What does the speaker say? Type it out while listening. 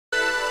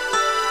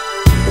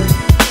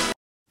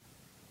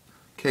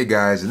Okay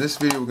guys, in this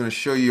video we're going to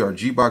show you our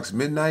Gbox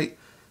Midnight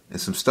and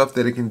some stuff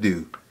that it can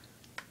do.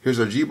 Here's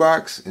our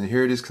Gbox and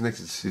here it is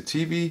connected to the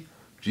TV.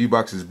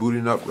 Gbox is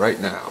booting up right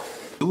now.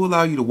 It will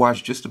allow you to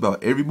watch just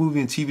about every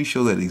movie and TV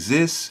show that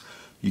exists.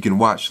 You can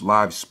watch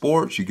live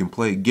sports, you can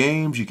play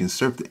games, you can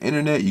surf the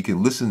internet, you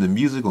can listen to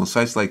music on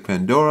sites like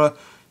Pandora.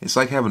 It's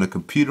like having a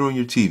computer on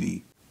your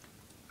TV.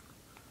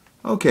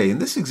 Okay, in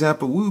this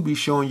example we will be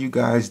showing you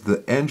guys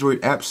the Android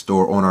App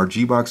Store on our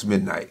Gbox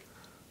Midnight.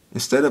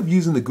 Instead of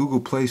using the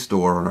Google Play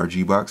Store on our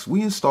Gbox,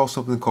 we install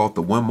something called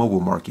the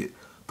 1Mobile Market.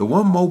 The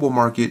 1Mobile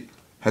Market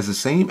has the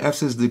same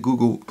apps as the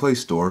Google Play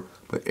Store,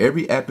 but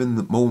every app in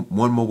the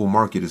 1Mobile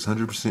Market is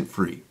 100%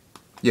 free.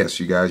 Yes,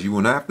 you guys, you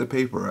will not have to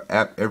pay for an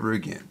app ever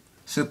again.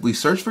 Simply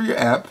search for your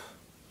app.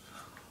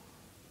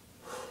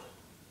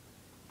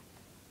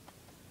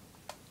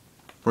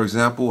 For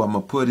example, I'm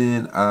going to put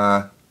in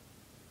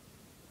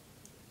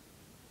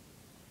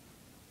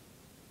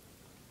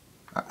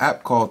an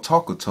app called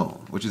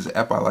Talkatone, which is an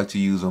app I like to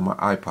use on my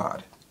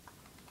iPod.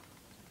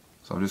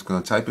 So I'm just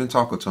going to type in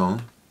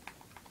Talkatone.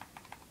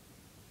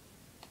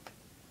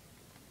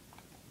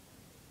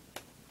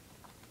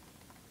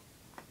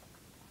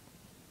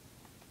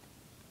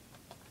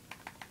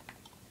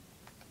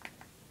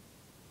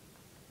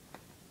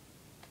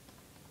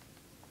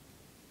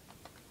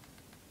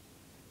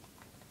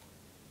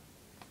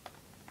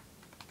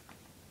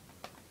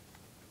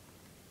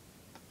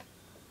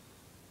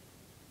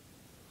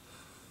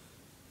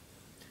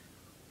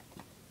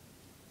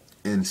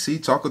 And see,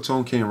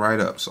 Talkatone came right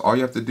up. So all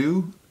you have to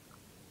do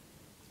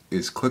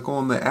is click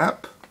on the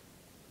app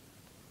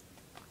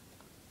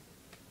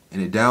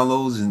and it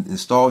downloads and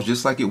installs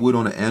just like it would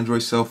on an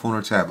Android cell phone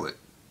or tablet.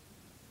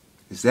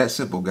 It's that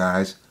simple,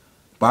 guys.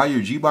 Buy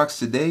your Gbox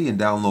today and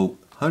download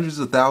hundreds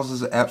of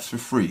thousands of apps for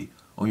free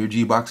on your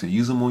Gbox and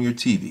use them on your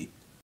TV.